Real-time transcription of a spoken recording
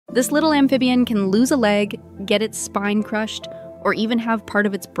This little amphibian can lose a leg, get its spine crushed, or even have part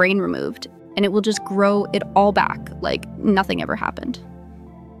of its brain removed, and it will just grow it all back like nothing ever happened.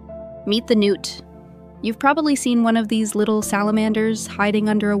 Meet the newt. You've probably seen one of these little salamanders hiding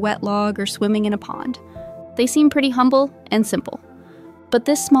under a wet log or swimming in a pond. They seem pretty humble and simple. But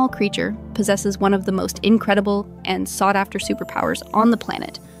this small creature possesses one of the most incredible and sought-after superpowers on the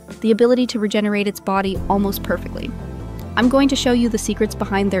planet, the ability to regenerate its body almost perfectly. I'm going to show you the secrets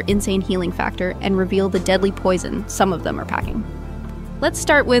behind their insane healing factor and reveal the deadly poison some of them are packing. Let's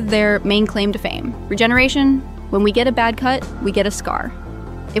start with their main claim to fame. Regeneration: when we get a bad cut, we get a scar.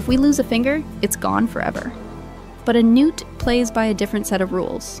 If we lose a finger, it's gone forever. But a newt plays by a different set of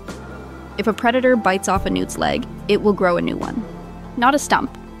rules. If a predator bites off a newt's leg, it will grow a new one. Not a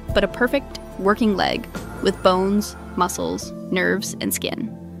stump, but a perfect working leg with bones, muscles, nerves, and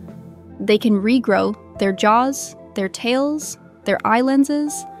skin. They can regrow their jaws, their tails, their eye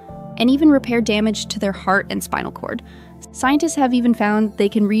lenses, and even repair damage to their heart and spinal cord. Scientists have even found they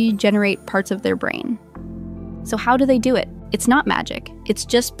can regenerate parts of their brain. So how do they do it? It's not magic, it's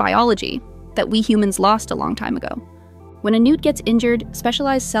just biology that we humans lost a long time ago. When a newt gets injured,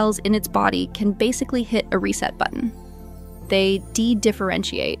 specialized cells in its body can basically hit a reset button. They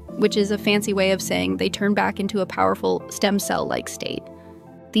de-differentiate, which is a fancy way of saying they turn back into a powerful stem cell-like state.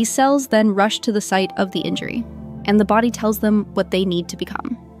 These cells then rush to the site of the injury, and the body tells them what they need to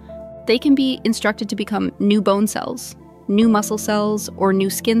become. They can be instructed to become new bone cells, new muscle cells, or new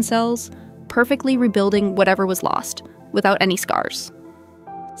skin cells, perfectly rebuilding whatever was lost, without any scars.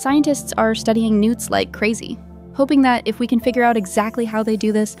 Scientists are studying newts like crazy, hoping that if we can figure out exactly how they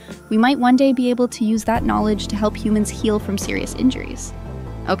do this, we might one day be able to use that knowledge to help humans heal from serious injuries.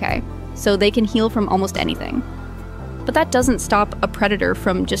 Okay, so they can heal from almost anything. But that doesn't stop a predator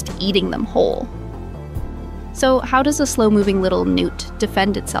from just eating them whole. So how does a slow-moving little newt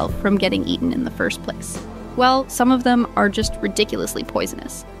defend itself from getting eaten in the first place? Well, some of them are just ridiculously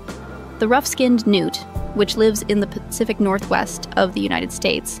poisonous. The rough-skinned newt, which lives in the Pacific Northwest of the United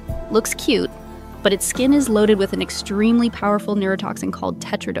States, looks cute, but its skin is loaded with an extremely powerful neurotoxin called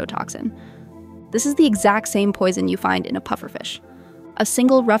tetrodotoxin. This is the exact same poison you find in a pufferfish. A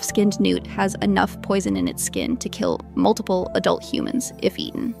single rough-skinned newt has enough poison in its skin to kill multiple adult humans if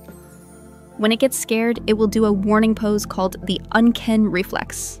eaten. When it gets scared, it will do a warning pose called the unken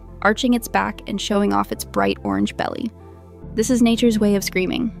reflex, arching its back and showing off its bright orange belly. This is nature's way of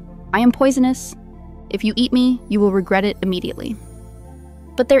screaming, "I am poisonous. If you eat me, you will regret it immediately."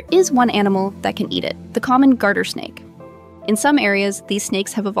 But there is one animal that can eat it, the common garter snake. In some areas, these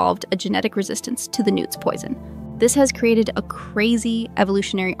snakes have evolved a genetic resistance to the newt's poison. This has created a crazy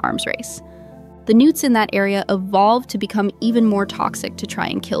evolutionary arms race. The newts in that area evolved to become even more toxic to try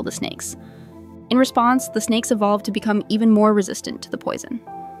and kill the snakes. In response, the snakes evolved to become even more resistant to the poison.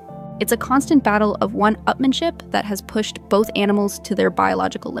 It's a constant battle of one-upmanship that has pushed both animals to their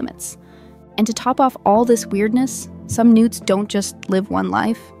biological limits. And to top off all this weirdness, some newts don't just live one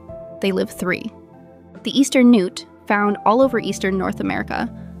life, they live three. The eastern newt, found all over eastern North America,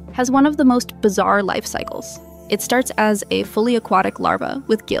 has one of the most bizarre life cycles. It starts as a fully aquatic larva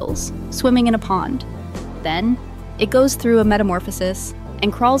with gills, swimming in a pond. Then, it goes through a metamorphosis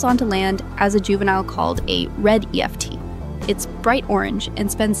and crawls onto land as a juvenile called a red EFT. It's bright orange and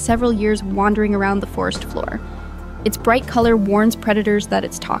spends several years wandering around the forest floor. Its bright color warns predators that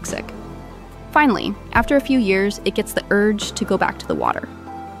it's toxic. Finally, after a few years, it gets the urge to go back to the water.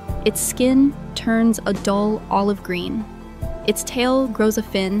 Its skin turns a dull olive green. Its tail grows a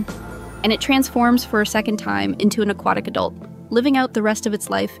fin, and it transforms for a second time into an aquatic adult, living out the rest of its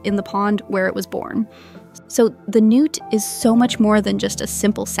life in the pond where it was born. So the newt is so much more than just a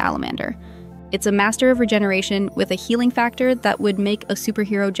simple salamander. It's a master of regeneration with a healing factor that would make a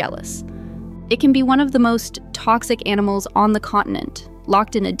superhero jealous. It can be one of the most toxic animals on the continent,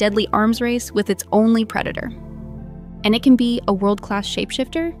 locked in a deadly arms race with its only predator. And it can be a world-class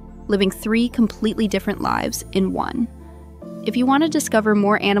shapeshifter, living 3 completely different lives in one. If you want to discover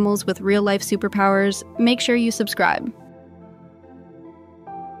more animals with real-life superpowers, make sure you subscribe.